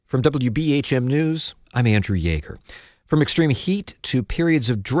From WBHM News, I'm Andrew Yeager. From extreme heat to periods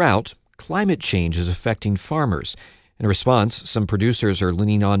of drought, climate change is affecting farmers. In response, some producers are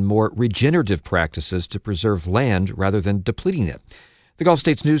leaning on more regenerative practices to preserve land rather than depleting it. The Gulf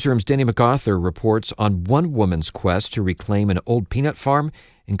States Newsroom's Danny MacArthur reports on one woman's quest to reclaim an old peanut farm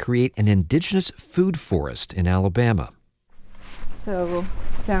and create an indigenous food forest in Alabama. So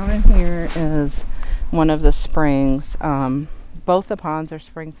down in here is one of the springs. Both the ponds are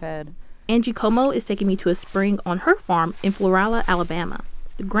spring-fed. Angie Como is taking me to a spring on her farm in Florala, Alabama.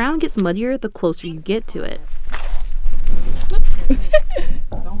 The ground gets muddier the closer you get to it.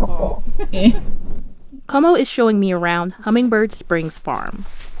 Don't fall. Como is showing me around Hummingbird Springs Farm.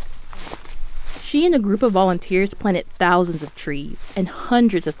 She and a group of volunteers planted thousands of trees and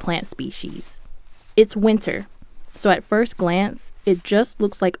hundreds of plant species. It's winter, so at first glance, it just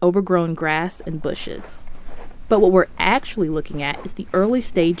looks like overgrown grass and bushes. But what we're actually looking at is the early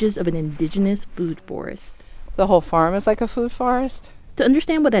stages of an indigenous food forest. The whole farm is like a food forest? To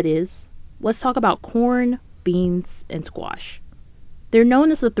understand what that is, let's talk about corn, beans, and squash. They're known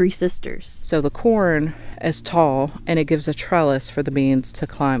as the Three Sisters. So the corn is tall, and it gives a trellis for the beans to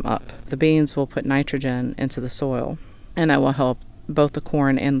climb up. The beans will put nitrogen into the soil, and that will help both the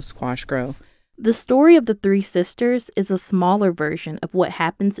corn and the squash grow. The story of the Three Sisters is a smaller version of what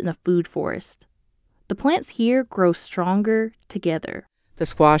happens in a food forest. The plants here grow stronger together. The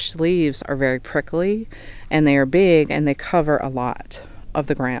squash leaves are very prickly, and they are big, and they cover a lot of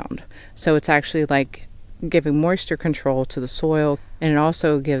the ground. So it's actually like giving moisture control to the soil, and it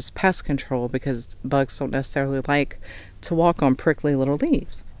also gives pest control because bugs don't necessarily like to walk on prickly little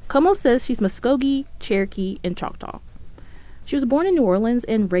leaves. Como says she's Muskogee, Cherokee, and Choctaw. She was born in New Orleans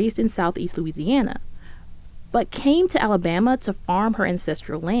and raised in southeast Louisiana, but came to Alabama to farm her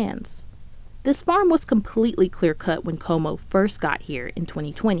ancestral lands. This farm was completely clear-cut when Como first got here in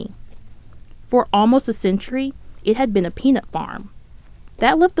 2020. For almost a century, it had been a peanut farm.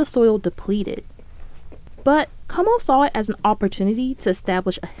 That left the soil depleted. But Como saw it as an opportunity to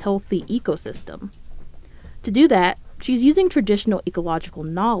establish a healthy ecosystem. To do that, she's using traditional ecological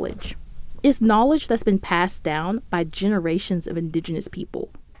knowledge. It's knowledge that's been passed down by generations of indigenous people,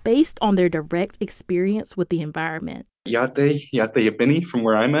 based on their direct experience with the environment. Yate Yabini from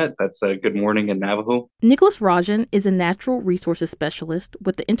where I'm at. That's a good morning in Navajo. Nicholas Rajan is a natural resources specialist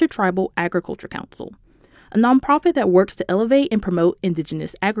with the Intertribal Agriculture Council, a nonprofit that works to elevate and promote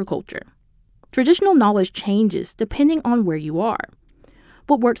indigenous agriculture. Traditional knowledge changes depending on where you are.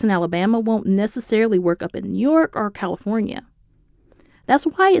 What works in Alabama won't necessarily work up in New York or California. That's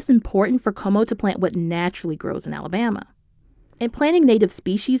why it's important for Como to plant what naturally grows in Alabama. And planting native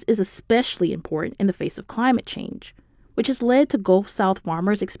species is especially important in the face of climate change, which has led to Gulf South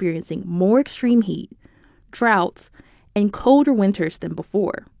farmers experiencing more extreme heat, droughts, and colder winters than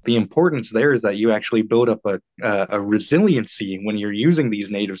before. The importance there is that you actually build up a resiliency when you're using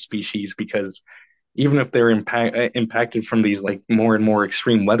these native species, because even if they're impacted from these like more and more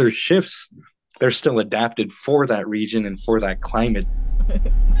extreme weather shifts, they're still adapted for that region and for that climate.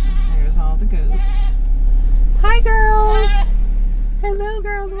 There's all the goats. Hi, girls. Hello,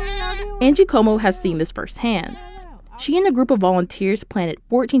 girls. What are y'all doing? Angie Como has seen this firsthand. She and a group of volunteers planted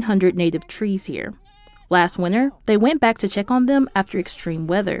 1,400 native trees here. Last winter, they went back to check on them after extreme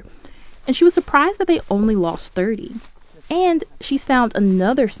weather, and she was surprised that they only lost 30. And she's found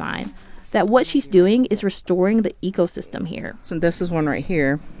another sign that what she's doing is restoring the ecosystem here. So this is one right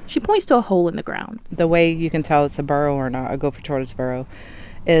here. She points to a hole in the ground. The way you can tell it's a burrow or not, a gopher tortoise burrow,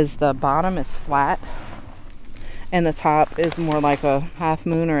 is the bottom is flat, and the top is more like a half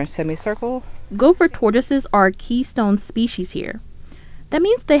moon or a semicircle. Gopher tortoises are a keystone species here. That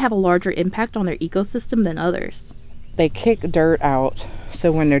means they have a larger impact on their ecosystem than others. They kick dirt out,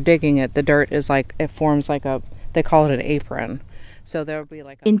 so when they're digging it, the dirt is like, it forms like they call it an apron. So there'll be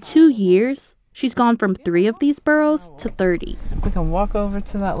like in 2 years, she's gone from 3 of these burrows to 30. We can walk over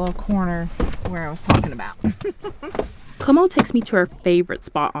to that little corner where I was talking about. Como takes me to her favorite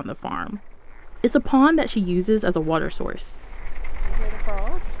spot on the farm. It's a pond that she uses as a water source. You hear the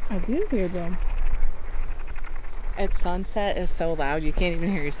frogs? I do hear them. At sunset, it's so loud you can't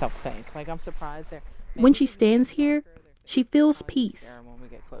even hear yourself think. Like, I'm surprised there. When she stands here, she feels peace.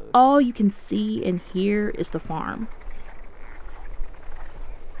 All you can see and hear is the farm.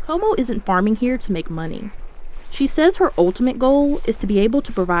 Como isn't farming here to make money. She says her ultimate goal is to be able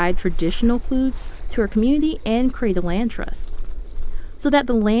to provide traditional foods to her community and create a land trust, so that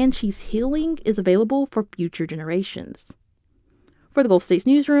the land she's healing is available for future generations. For the Gulf States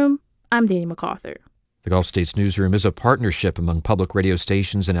Newsroom, I'm Danny MacArthur. The Gulf States Newsroom is a partnership among public radio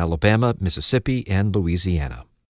stations in Alabama, Mississippi, and Louisiana.